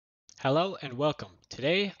Hello and welcome.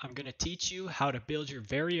 Today I'm going to teach you how to build your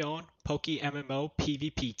very own PokeMMO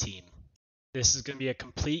PvP team. This is going to be a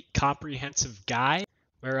complete comprehensive guide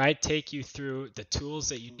where I take you through the tools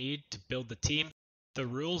that you need to build the team, the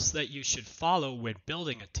rules that you should follow when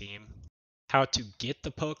building a team, how to get the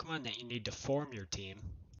Pokemon that you need to form your team,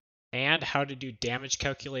 and how to do damage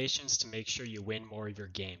calculations to make sure you win more of your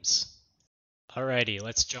games. Alrighty,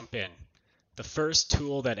 let's jump in. The first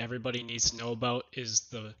tool that everybody needs to know about is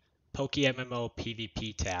the PokeMMO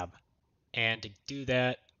PvP tab. And to do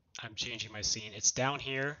that, I'm changing my scene. It's down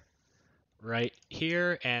here, right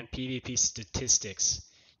here, and PvP statistics.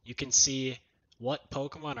 You can see what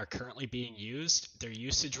Pokemon are currently being used, their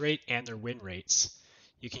usage rate, and their win rates.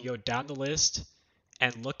 You can go down the list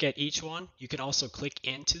and look at each one. You can also click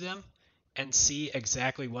into them and see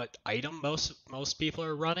exactly what item most people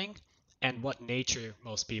are running and what nature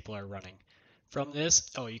most people are running. From this,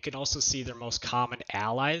 you can also see their most common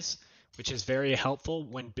allies, which is very helpful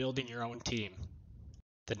when building your own team.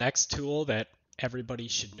 The next tool that everybody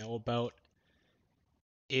should know about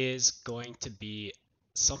is going to be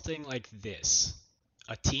something like this,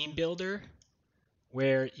 a team builder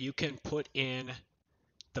where you can put in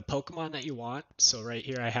the Pokemon that you want. So right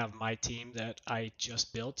here I have my team that I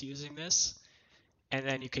just built using this. And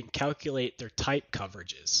then you can calculate their type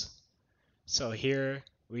coverages. So here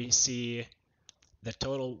we see the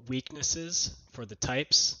total weaknesses for the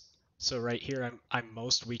types. So right here I'm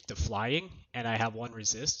most weak to flying and I have one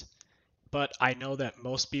resist. But I know that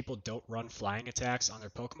most people don't run flying attacks on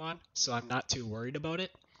their Pokemon, so I'm not too worried about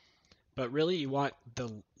it. But really you want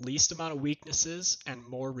the least amount of weaknesses and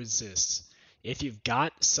more resists. If you've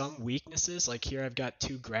got some weaknesses, like here I've got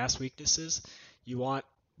 2 grass weaknesses, you want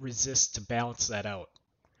resist to balance that out.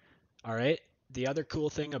 Alright, the other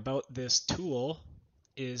cool thing about this tool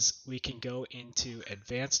is we can go into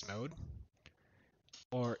advanced mode,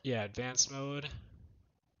 advanced mode,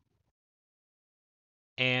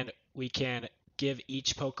 and we can give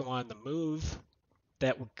each Pokemon the move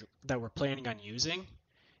that we're planning on using,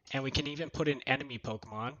 and we can even put in enemy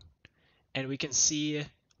Pokemon, and we can see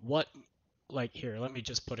what, like here, let me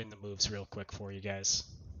just put in the moves real quick for you guys.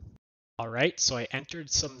 Alright, so I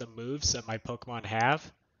entered some of the moves that my Pokemon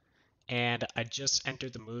have, and I just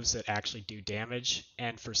entered the moves that actually do damage.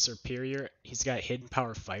 And for Superior, he's got Hidden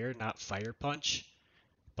Power Fire, not Fire Punch,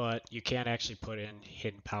 but you can't actually put in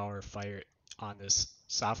Hidden Power Fire on this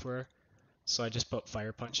software, so I just put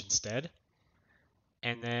Fire Punch instead.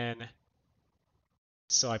 And then,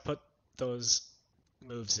 so I put those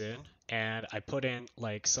moves in, and I put in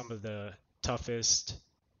like some of the toughest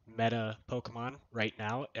meta Pokemon right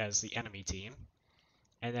now as the enemy team.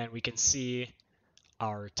 And then we can see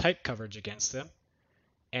our type coverage against them,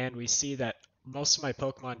 and we see that most of my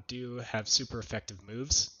Pokemon do have super effective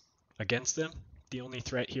moves against them. The only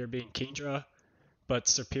threat here being Kingdra, but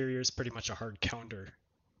Superior is pretty much a hard counter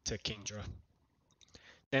to Kingdra.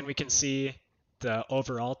 Then we can see the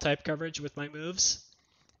overall type coverage with my moves,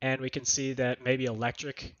 and we can see that maybe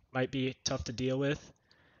Electric might be tough to deal with.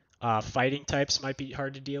 Fighting types might be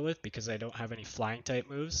hard to deal with because I don't have any flying type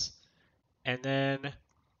moves. And then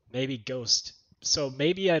maybe Ghost. So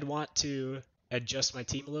maybe I'd want to adjust my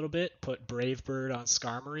team a little bit, put Brave Bird on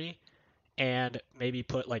Skarmory, and maybe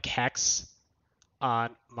put like Hex on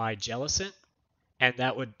my Jellicent, and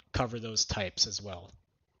that would cover those types as well.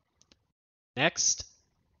 Next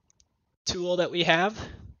tool that we have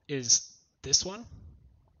is this one,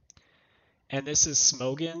 and this is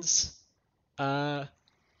Smogon's. This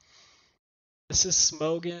is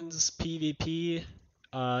Smogon's PvP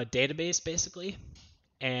database basically,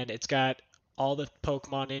 and it's got all the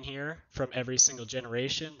Pokemon in here from every single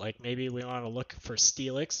generation. Like maybe we want to look for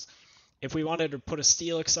Steelix. If we wanted to put a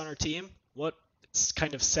Steelix on our team, what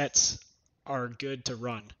kind of sets are good to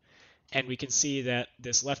run? And we can see that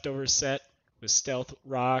this leftover set was Stealth,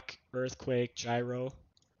 Rock, Earthquake, Gyro,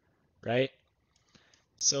 right?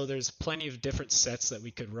 So there's plenty of different sets that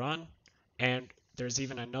we could run, and there's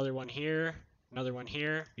even another one here, another one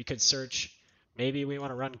here. We could search, maybe we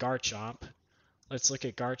want to run Garchomp. Let's look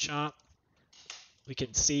at Garchomp. We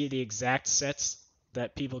can see the exact sets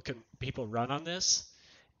that people run on this.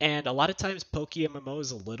 And a lot of times PokeMMO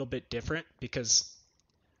is a little bit different because,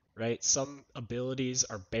 right, some abilities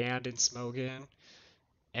are banned in Smogon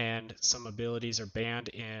and some abilities are banned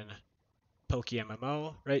in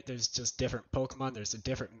PokeMMO, right? There's just different Pokemon. There's a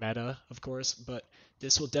different meta, of course, but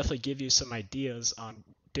this will definitely give you some ideas on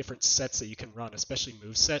different sets that you can run, especially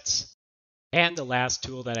move sets. And the last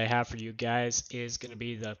tool that I have for you guys is going to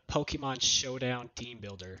be the Pokemon Showdown Team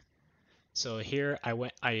Builder. So here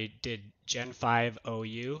I did Gen 5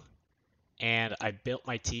 OU, and I built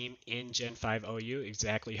my team in Gen 5 OU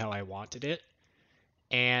exactly how I wanted it.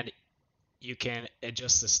 And you can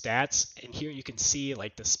adjust the stats, and here you can see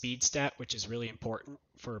like the speed stat, which is really important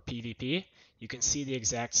for PvP. You can see the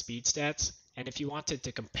exact speed stats, and if you wanted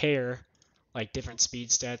to compare like different speed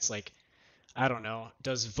stats, like I don't know,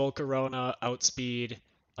 does Volcarona outspeed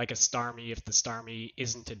like a Starmie if the Starmie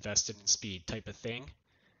isn't invested in speed type of thing,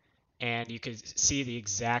 and you could see the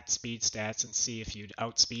exact speed stats and see if you'd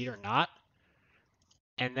outspeed or not.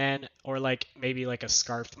 And then, or like maybe like a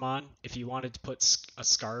Scarfmon, if you wanted to put a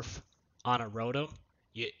Scarf on a Rotom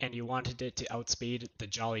and you wanted it to outspeed the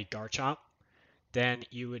Jolly Garchomp, then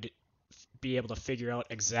you would be able to figure out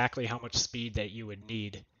exactly how much speed that you would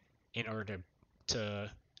need in order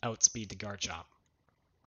to outspeed the Garchomp.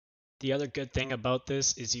 The other good thing about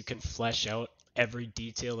this is you can flesh out every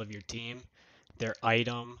detail of your team, their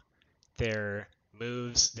item, their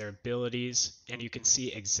moves, their abilities, and you can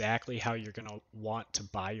see exactly how you're going to want to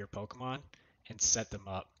buy your Pokemon and set them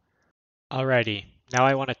up. Alrighty, now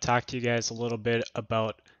I want to talk to you guys a little bit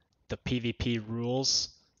about the PvP rules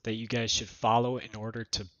that you guys should follow in order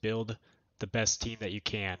to build the best team that you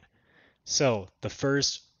can. So, the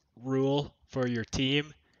first rule for your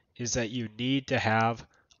team is that you need to have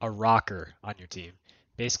a rocker on your team.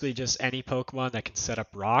 Basically just any Pokemon that can set up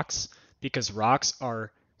rocks, because rocks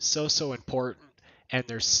are so important and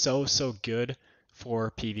they're so good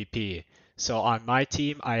for PvP. So on my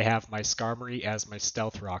team, I have my Skarmory as my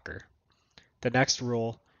stealth rocker. The next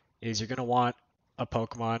rule is you're going to want a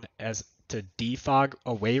Pokemon as to defog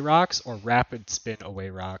away rocks or rapid spin away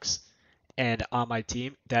rocks. And on my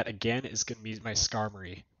team, that again is going to be my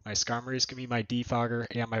Skarmory. My Skarmory is going to be my defogger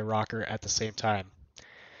and my rocker at the same time.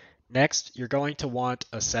 Next, you're going to want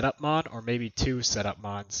a setup mon or maybe two setup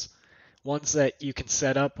mons. Ones that you can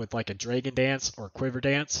set up with like a Dragon Dance or Quiver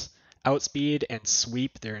Dance, outspeed and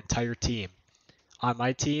sweep their entire team. On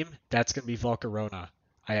my team, that's going to be Volcarona.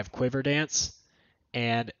 I have Quiver Dance,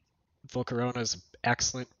 and Volcarona is an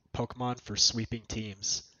excellent Pokemon for sweeping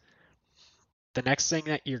teams. The next thing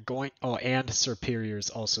that you're going... Oh, and Serperior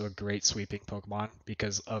is also a great sweeping Pokemon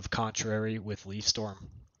because of Contrary with Leaf Storm.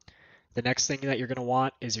 The next thing that you're going to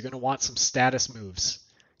want is you're going to want some status moves.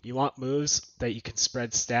 You want moves that you can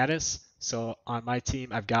spread status. So on my team,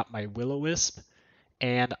 I've got my Will-O-Wisp,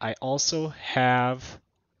 and I also have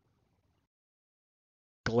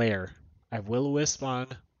Glare. I have Will-O-Wisp on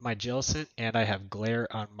my Jellicent, and I have Glare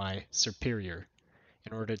on my Serperior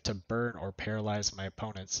in order to burn or paralyze my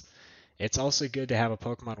opponents. It's also good to have a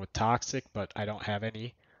Pokemon with Toxic, but I don't have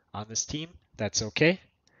any on this team. That's okay.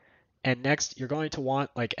 And next, you're going to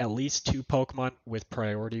want like at least two Pokemon with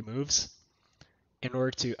priority moves in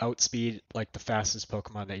order to outspeed like the fastest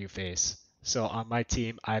Pokemon that you face. So on my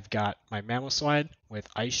team, I've got my Mamoswine with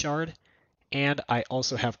Ice Shard, and I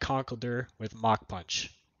also have Conkeldurr with Mach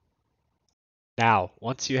Punch. Now,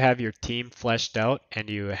 once you have your team fleshed out and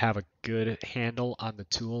you have a good handle on the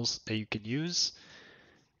tools that you can use,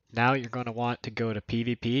 now you're going to want to go to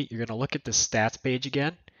PvP. You're going to look at the stats page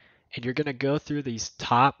again, and you're going to go through these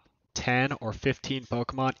top 10 or 15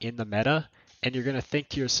 Pokemon in the meta, and you're going to think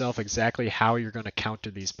to yourself exactly how you're going to counter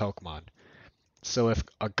these Pokemon. So if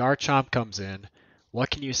a Garchomp comes in, what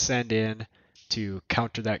can you send in to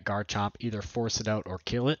counter that Garchomp, either force it out or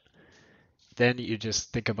kill it? Then you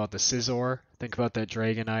just think about the Scizor, think about that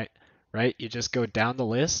Dragonite, right? You just go down the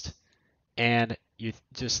list, and you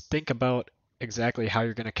just think about exactly how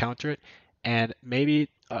you're going to counter it. And maybe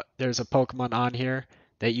there's a Pokemon on here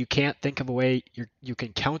that you can't think of a way you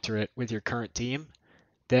can counter it with your current team.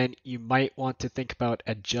 Then you might want to think about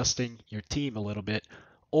adjusting your team a little bit,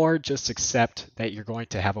 or just accept that you're going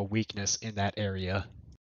to have a weakness in that area.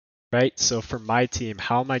 Right, so for my team,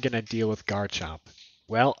 how am I going to deal with Garchomp?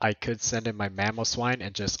 Well, I could send in my Mamoswine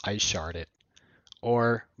and just Ice Shard it.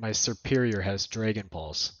 Or my Serperior has Dragon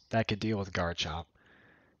Pulse. That could deal with Garchomp.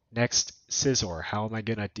 Next, Scizor. How am I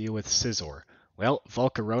going to deal with Scizor? Well,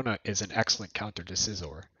 Volcarona is an excellent counter to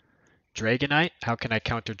Scizor. Dragonite. How can I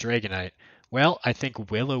counter Dragonite? Well, I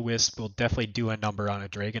think Will-O-Wisp will definitely do a number on a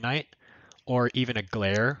Dragonite. Or even a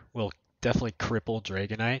Glare will definitely cripple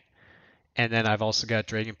Dragonite. And then I've also got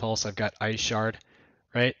Dragon Pulse. I've got Ice Shard.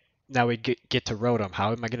 Right? Now we get to Rotom.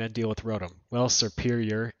 How am I going to deal with Rotom? Well,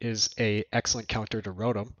 Serperior is an excellent counter to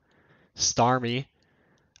Rotom. Starmie.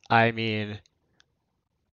 I mean,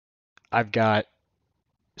 I've got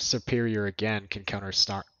Serperior again can counter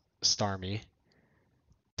Starmie.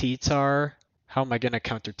 T-Tar, how am I going to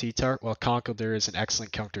counter T-Tar? Well, Conkeldurr is an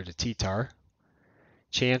excellent counter to T-Tar.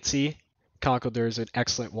 Chansey, Conkeldurr is an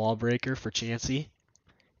excellent wall breaker for Chansey.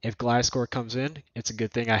 If Gliscor comes in, it's a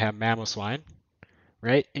good thing I have Mamoswine.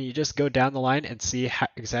 right? And you just go down the line and see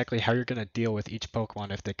exactly how you're going to deal with each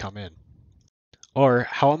Pokemon if they come in. Or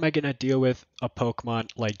how am I going to deal with a Pokemon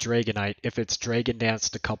like Dragonite if it's Dragon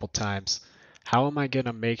Danced a couple times? How am I going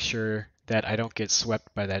to make sure that I don't get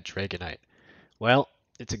swept by that Dragonite? Well,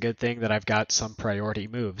 it's a good thing that I've got some priority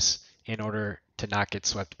moves in order to not get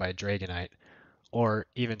swept by Dragonite. Or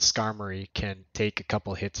even Skarmory can take a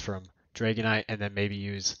couple hits from Dragonite and then maybe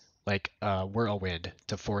use like Whirlwind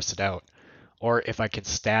to force it out. Or if I can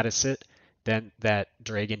status it, then that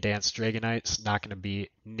Dragon Dance Dragonite's not going to be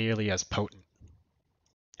nearly as potent.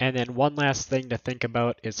 And then one last thing to think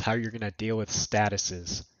about is how you're going to deal with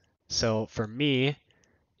statuses. So for me,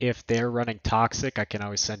 if they're running Toxic, I can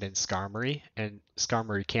always send in Skarmory, and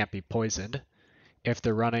Skarmory can't be poisoned. If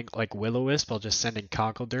they're running like Will-O-Wisp, I'll just send in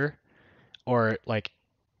Conkeldurr, or like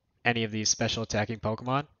any of these special attacking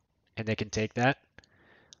Pokemon, and they can take that.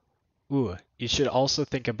 Ooh, you should also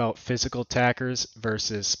think about physical attackers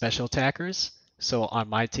versus special attackers. So on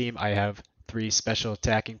my team, I have 3 special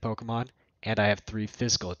attacking Pokemon, and I have 3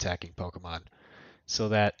 physical attacking Pokemon, so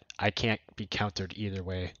that I can't be countered either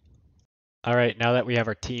way. Alright, now that we have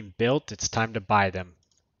our team built, it's time to buy them.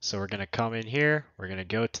 So we're going to come in here, we're going to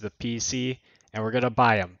go to the PC, and we're going to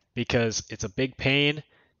buy them, because it's a big pain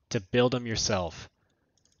to build them yourself.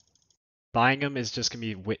 Buying them is just going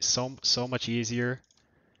to be so much easier,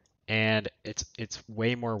 and it's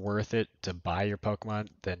way more worth it to buy your Pokemon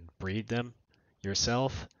than breed them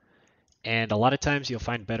yourself. And a lot of times you'll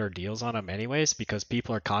find better deals on them anyways, because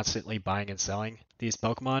people are constantly buying and selling these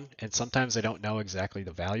Pokemon, and sometimes they don't know exactly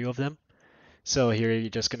the value of them. So here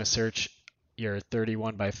you're just going to search your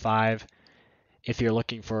 31x5 if you're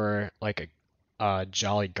looking for like a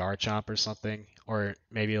Jolly Garchomp or something, or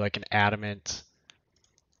maybe like an Adamant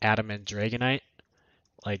Dragonite.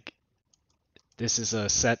 Like this is a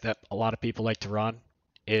set that a lot of people like to run,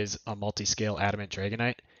 is a multi-scale Adamant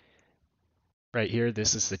Dragonite. Right here,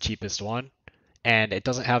 this is the cheapest one, and it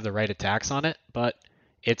doesn't have the right attacks on it, but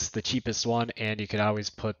it's the cheapest one, and you can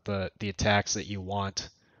always put the attacks that you want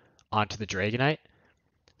onto the Dragonite.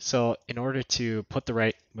 So in order to put the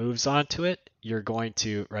right moves onto it, you're going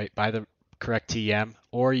to buy the correct TM,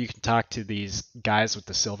 or you can talk to these guys with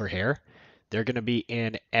the silver hair. They're going to be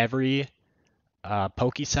in every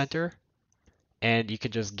Poke Center, and you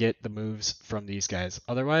can just get the moves from these guys.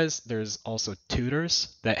 Otherwise, there's also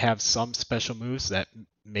tutors that have some special moves that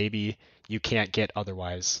maybe you can't get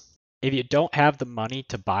otherwise. If you don't have the money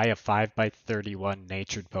to buy a 5x31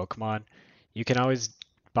 natured Pokemon, you can always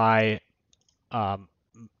buy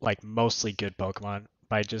like mostly good Pokemon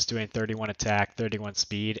by just doing 31 attack, 31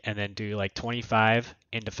 speed, and then do like 25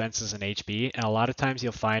 in defenses and HP. And a lot of times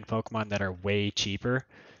you'll find Pokemon that are way cheaper.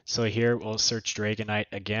 So here we'll search Dragonite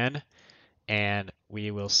again, and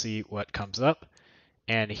we will see what comes up.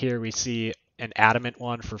 And here we see an Adamant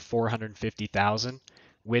one for 450,000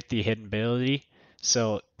 with the hidden ability.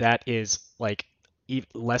 So that is like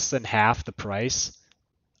less than half the price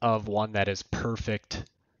of one that is perfect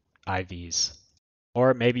IVs.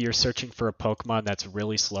 Or maybe you're searching for a Pokemon that's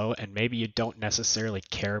really slow, and maybe you don't necessarily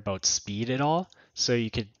care about speed at all. So you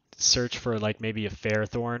could search for like maybe a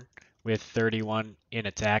Ferrothorn with 31 in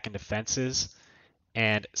attack and defenses,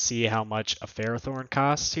 and see how much a Ferrothorn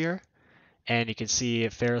costs here. And you can see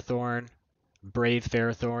Ferrothorn, Brave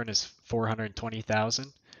Ferrothorn is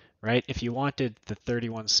 420,000, right? If you wanted the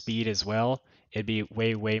 31 speed as well, it'd be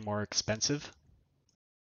way more expensive.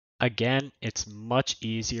 Again, it's much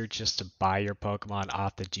easier just to buy your Pokemon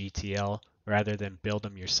off the GTL rather than build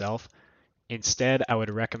them yourself. Instead, I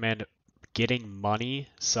would recommend getting money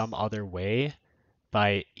some other way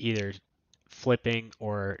by either flipping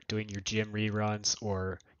or doing your gym reruns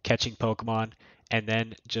or catching Pokemon, and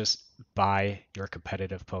then just buy your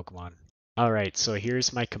competitive Pokemon. Alright, so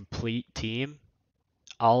here's my complete team.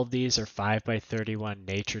 All of these are 5x31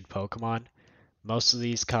 natured Pokemon. Most of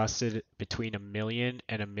these costed between $1 million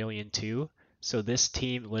and $1.2 million. So this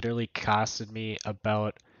team literally costed me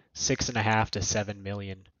about $6.5 to $7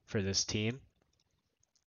 million for this team.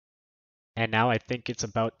 And now I think it's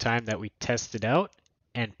about time that we test it out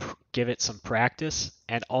and give it some practice.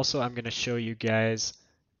 And also I'm going to show you guys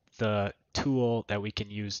the tool that we can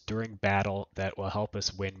use during battle that will help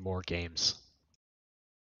us win more games.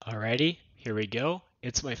 Alrighty, here we go.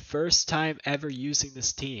 It's my first time ever using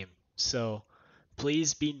this team, so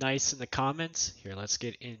please be nice in the comments. Here, let's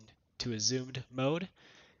get into a zoomed mode.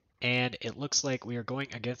 And it looks like we are going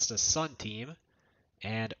against a Sun team,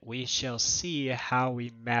 and we shall see how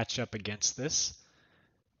we match up against this.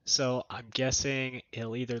 So I'm guessing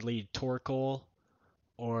he'll either lead Torkoal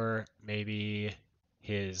or maybe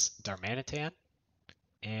his Darmanitan.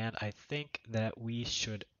 And I think that we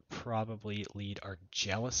should probably lead our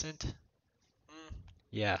Jellicent.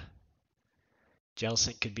 Yeah,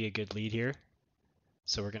 Jellicent could be a good lead here.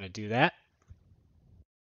 So we're going to do that.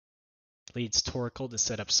 Leads Torkoal to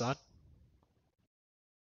set up Sun.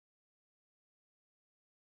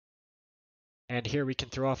 And here we can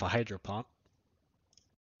throw off a Hydro Pump.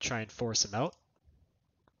 Try and force him out.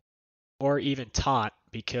 Or even taunt,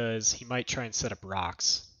 because he might try and set up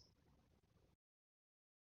rocks.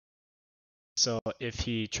 So if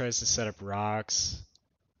he tries to set up rocks,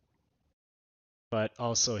 but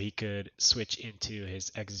also he could switch into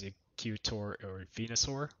his Executor or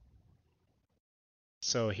Venusaur.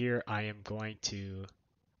 So here I am going to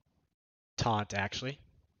taunt actually.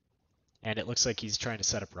 And it looks like he's trying to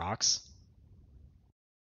set up rocks.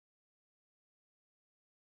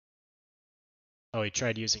 Oh, he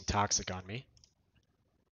tried using Toxic on me.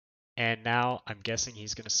 And now I'm guessing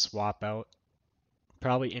he's going to swap out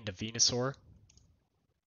probably into Venusaur.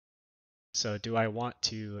 So do I want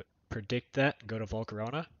to predict that and go to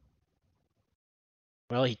Volcarona?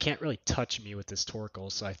 Well, he can't really touch me with this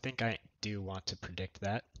Torkoal, so I think I do want to predict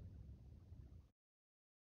that.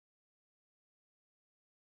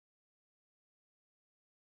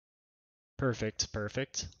 Perfect,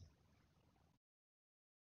 perfect.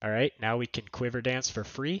 Alright, now we can Quiver Dance for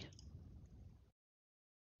free.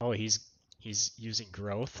 Oh, he's using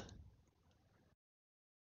Growth.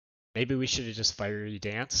 Maybe we should have just Fiery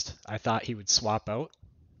Danced. I thought he would swap out.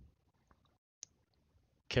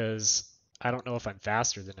 Because I don't know if I'm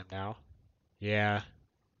faster than him now. Yeah.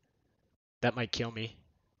 That might kill me.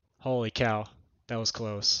 Holy cow. That was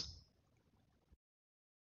close.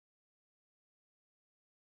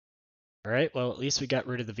 Alright, well at least we got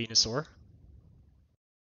rid of the Venusaur.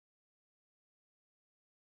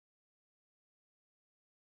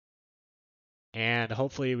 And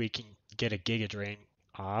hopefully we can get a Giga Drain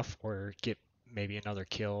off or get maybe another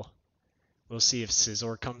kill. We'll see if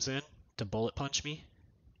Scizor comes in to Bullet Punch me.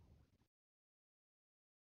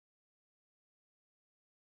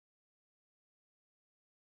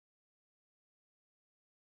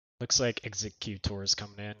 Looks like Executor is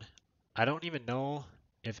coming in. I don't even know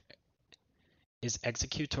if... Is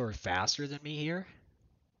Executor faster than me here?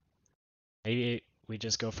 Maybe we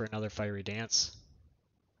just go for another Fiery Dance.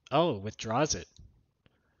 Oh, withdraws it.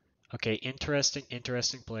 Okay,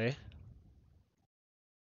 interesting play.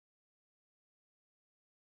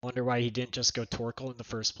 Wonder why he didn't just go Torkoal in the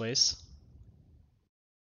first place.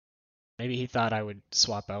 Maybe he thought I would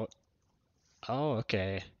swap out. Oh,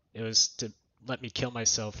 okay. It was to let me kill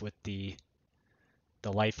myself with the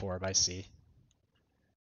Life Orb, I see.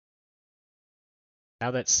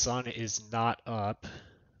 Now that Sun is not up,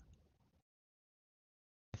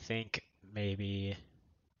 I think maybe...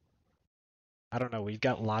 I don't know, we've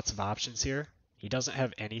got lots of options here. He doesn't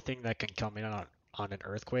have anything that can come in on an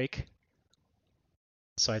Earthquake.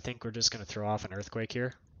 So I think we're just going to throw off an Earthquake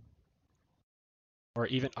here. Or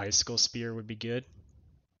even Icicle Spear would be good.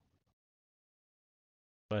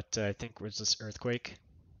 But I think we're just Earthquake.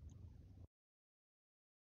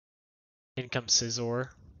 In comes Scizor.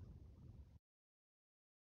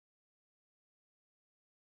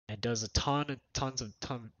 And does a tons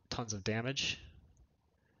of damage.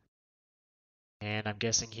 And I'm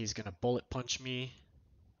guessing he's going to Bullet Punch me.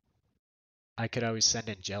 I could always send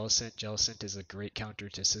in Jellicent. Jellicent is a great counter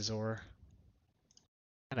to Scizor.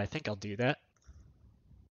 And I think I'll do that.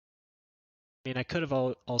 I mean, I could have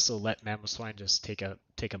also let Mamoswine just take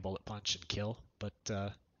a Bullet Punch and kill, but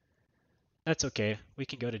that's okay. We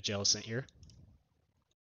can go to Jellicent here.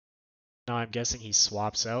 Now I'm guessing he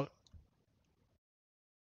swaps out.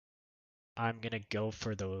 I'm going to go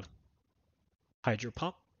for the Hydro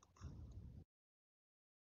Pump.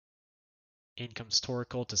 In comes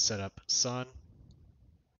Torkoal to set up Sun.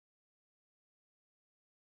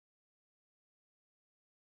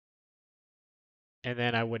 And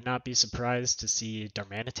then I would not be surprised to see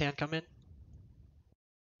Darmanitan come in.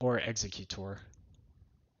 Or Executor.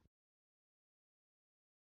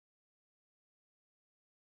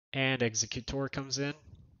 And Executor comes in.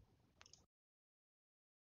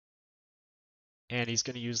 And he's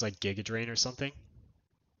going to use like Giga Drain or something.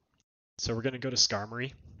 So we're going to go to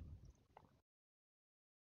Skarmory.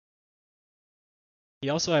 He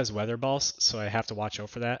also has Weather Balls, so I have to watch out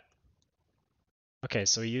for that. Okay,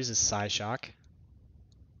 so he uses Psyshock.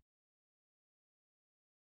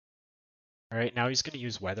 Alright, now he's going to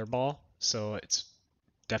use Weather Ball, so it's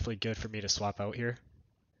definitely good for me to swap out here.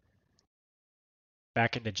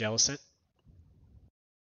 Back into Jellicent.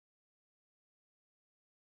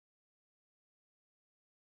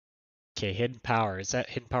 Okay, Hidden Power. Is that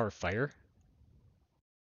Hidden Power Fire?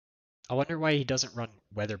 I wonder why he doesn't run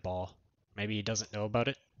Weather Ball. Maybe he doesn't know about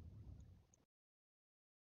it.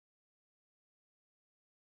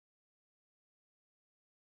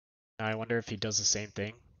 Now I wonder if he does the same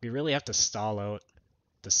thing. We really have to stall out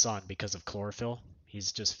the sun because of chlorophyll.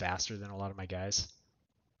 He's just faster than a lot of my guys.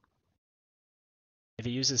 If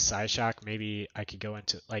he uses Psyshock, maybe I could go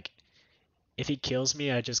into, like, if he kills me,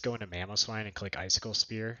 I just go into Mamoswine and click Icicle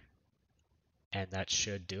Spear, and that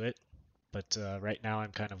should do it. But right now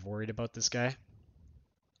I'm kind of worried about this guy.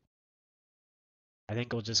 I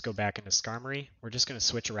think we'll just go back into Skarmory. We're just going to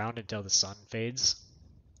switch around until the sun fades.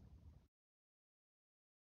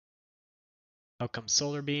 Out comes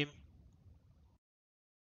Solar Beam.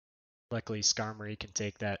 Luckily Skarmory can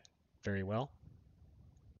take that very well.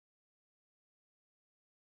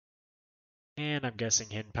 And I'm guessing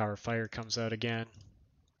Hidden Power Fire comes out again.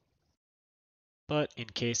 But in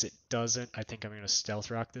case it doesn't, I think I'm going to Stealth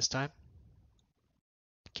Rock this time.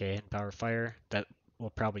 Okay, Hidden Power Fire. That will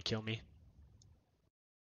probably kill me.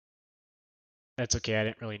 That's okay, I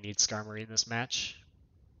didn't really need Skarmory in this match.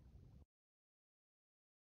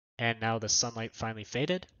 And now the sunlight finally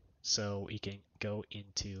faded, so we can go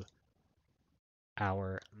into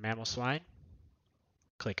our Mamoswine.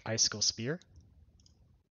 Click Icicle Spear.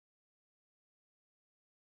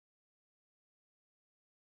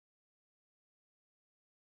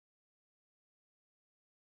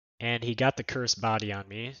 And he got the cursed body on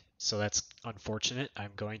me, so that's unfortunate.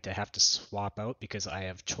 I'm going to have to swap out because I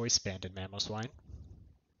have Choice Banded Mamoswine.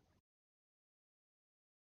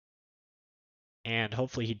 And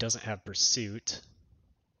hopefully he doesn't have Pursuit.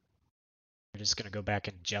 We're just going to go back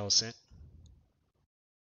and Jellicent.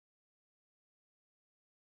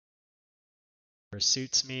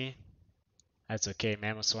 Pursuits me. That's okay,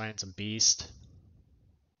 Mamoswine's a beast.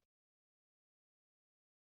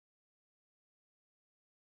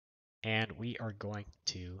 And we are going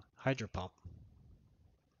to Hydro Pump.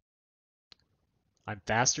 I'm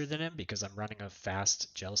faster than him because I'm running a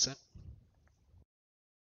fast Jellicent.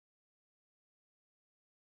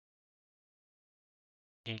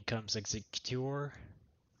 In comes Executor.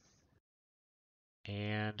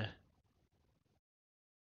 And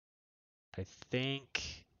I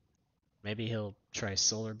think maybe he'll try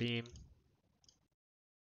Solar Beam.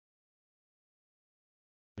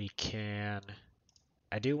 We can...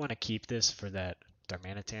 I do want to keep this for that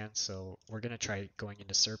Darmanitan, so we're going to try going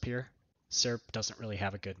into Serp here. Serp doesn't really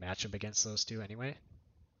have a good matchup against those two anyway.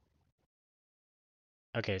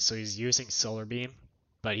 Okay, so he's using Solar Beam,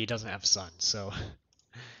 but he doesn't have Sun, so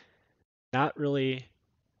not really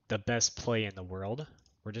the best play in the world.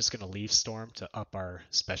 We're just going to Leaf Storm to up our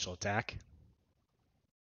special attack.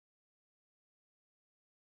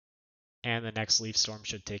 And the next Leaf Storm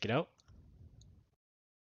should take it out.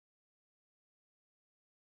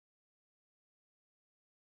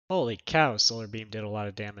 Holy cow, Solar Beam did a lot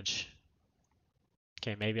of damage.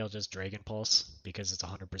 Okay, maybe I'll just Dragon Pulse because it's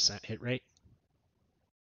 100% hit rate.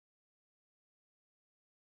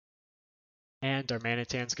 And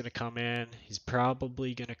Darmanitan's going to come in. He's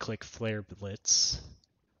probably going to click Flare Blitz.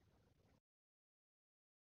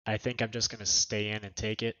 I think I'm just going to stay in and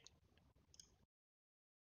take it.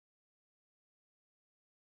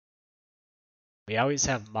 We always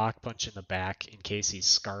have Mach Punch in the back in case he's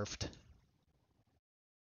scarfed.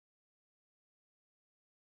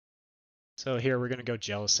 So here we're going to go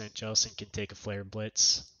Jellicent. Jellicent can take a Flare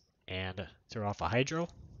Blitz and throw off a Hydro.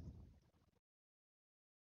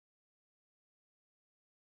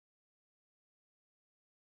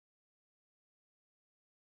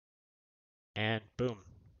 And boom.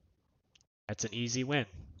 That's an easy win.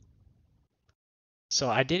 So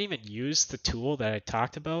I didn't even use the tool that I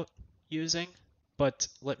talked about using, but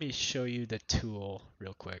let me show you the tool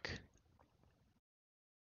real quick.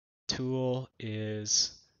 Tool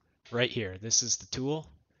is right here. This is the tool.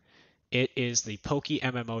 It is the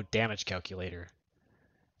PokeMMO damage calculator.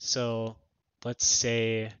 So let's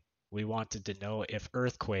say we wanted to know if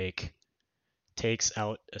Earthquake takes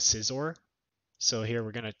out a Scizor. So here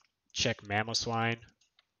we're going to check Mamoswine,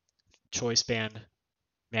 Choice Band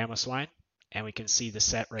Mamoswine, and we can see the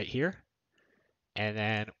set right here. And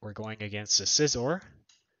then we're going against a Scizor,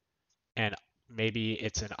 and maybe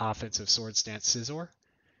it's an offensive Sword Stance Scizor.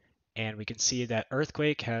 And we can see that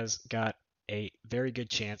Earthquake has got a very good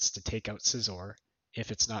chance to take out Scizor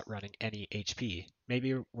if it's not running any HP.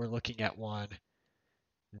 Maybe we're looking at one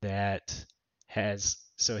that has,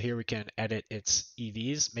 so here we can edit its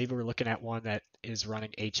EVs. Maybe we're looking at one that is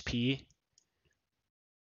running HP,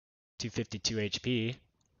 252 HP,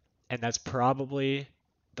 and that's probably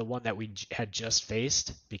the one that we had just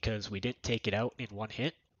faced because we didn't take it out in one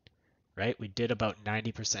hit, right? We did about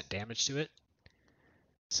 90% damage to it.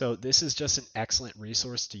 So this is just an excellent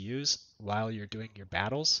resource to use while you're doing your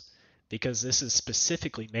battles because this is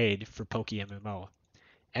specifically made for PokeMMO.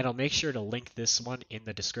 and I'll make sure to link this one in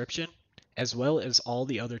the description, as well as all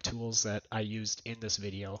the other tools that I used in this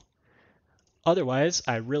video. Otherwise,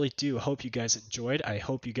 I really do hope you guys enjoyed. I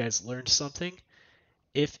hope you guys learned something.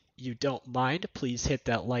 If you don't mind, please hit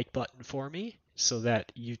that like button for me so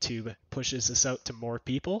that YouTube pushes this out to more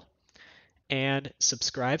people. And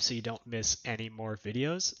subscribe so you don't miss any more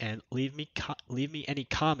videos. And leave me any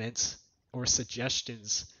comments or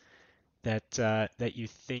suggestions that you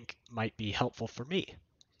think might be helpful for me.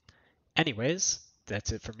 Anyways,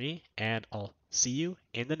 that's it for me, and I'll see you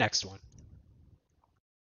in the next one.